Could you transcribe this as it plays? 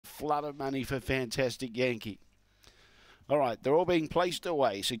flood of money for Fantastic Yankee. All right, they're all being placed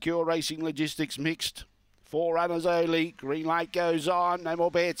away. Secure Racing Logistics mixed. 4 runners only. Green light goes on. No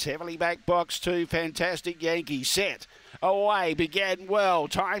more bets. Heavily back box 2. Fantastic Yankee set. Away, began well.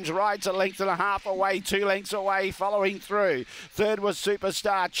 Times Right's a length and a half away, 2 lengths away, following through. Third was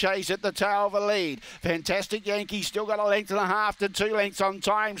Superstar Chase at the tail of the lead. Fantastic Yankee still got a length and a half to 2 lengths on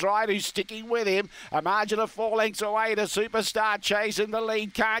Times Right, who's sticking with him. A margin of 4 lengths away to Superstar Chase in the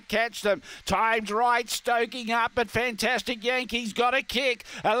lead, can't catch them. Times Right stoking up, but Fantastic Yankee's got a kick.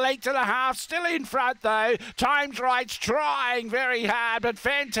 A length and a half still in front though. Times Right's trying very hard, but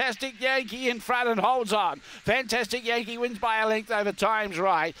Fantastic Yankee in front and holds on. Fantastic Yankee wins by a length over Times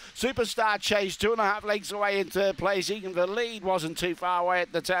Right. Superstar Chase 2.5 lengths away in third placing, and the lead wasn't too far away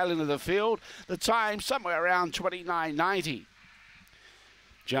at the tail end of the field. The time somewhere around 29.90.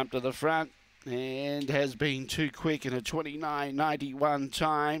 Jump to the front and has been too quick in a 29.91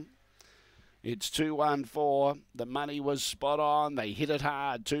 time. It's 214. The money was spot on. They hit it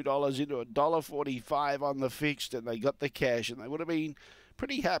hard. $2 into $1.45 on the fixed, and they got the cash. And they would have been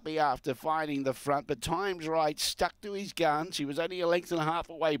pretty happy after finding the front. But Times Right stuck to his guns. He was only a length and a half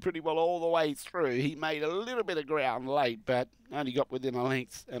away pretty well all the way through. He made a little bit of ground late, but only got within a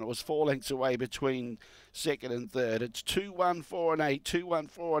length. And it was 4 lengths away between second and third. It's 2-1-4 and 8.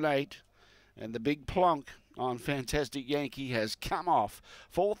 2-1-4 and 8. And the big plonk on Fantastic Yankee has come off.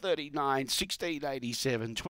 4:39, 16:87.